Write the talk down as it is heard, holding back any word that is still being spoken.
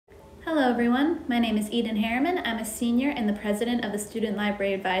Hello everyone, my name is Eden Harriman. I'm a senior and the president of the Student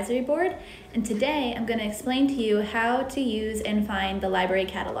Library Advisory Board, and today I'm going to explain to you how to use and find the library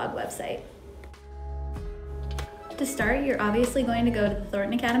catalog website. To start, you're obviously going to go to the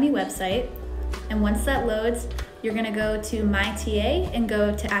Thornton Academy website, and once that loads, you're going to go to My TA and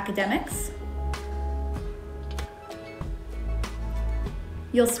go to Academics.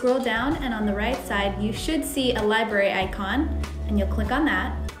 You'll scroll down, and on the right side you should see a library icon, and you'll click on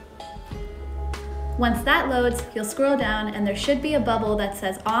that. Once that loads, you'll scroll down and there should be a bubble that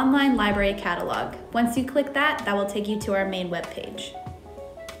says Online Library Catalog. Once you click that, that will take you to our main web page.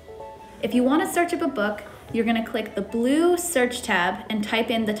 If you want to search up a book, you're going to click the blue search tab and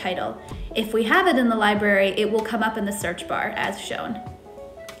type in the title. If we have it in the library, it will come up in the search bar as shown.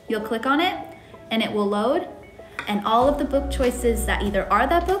 You'll click on it and it will load, and all of the book choices that either are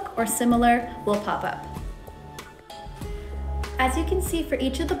that book or similar will pop up. As you can see, for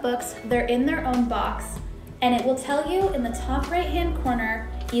each of the books, they're in their own box, and it will tell you in the top right-hand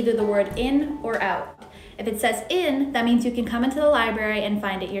corner either the word in or out. If it says in, that means you can come into the library and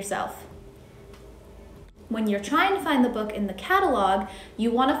find it yourself. When you're trying to find the book in the catalog,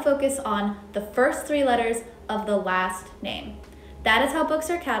 you want to focus on the first 3 letters of the last name. That is how books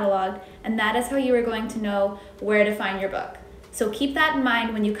are cataloged, and that is how you are going to know where to find your book. So keep that in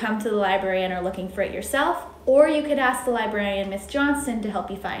mind when you come to the library and are looking for it yourself, or you could ask the librarian, Miss Johnson, to help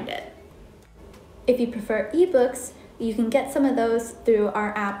you find it. If you prefer ebooks, you can get some of those through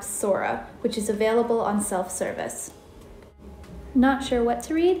our app Sora, which is available on self-service. Not sure what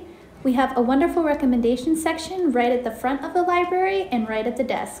to read? We have a wonderful recommendation section right at the front of the library and right at the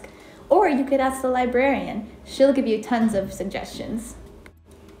desk. Or you could ask the librarian. She'll give you tons of suggestions.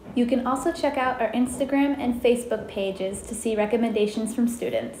 You can also check out our Instagram and Facebook pages to see recommendations from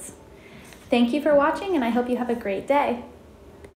students. Thank you for watching, and I hope you have a great day.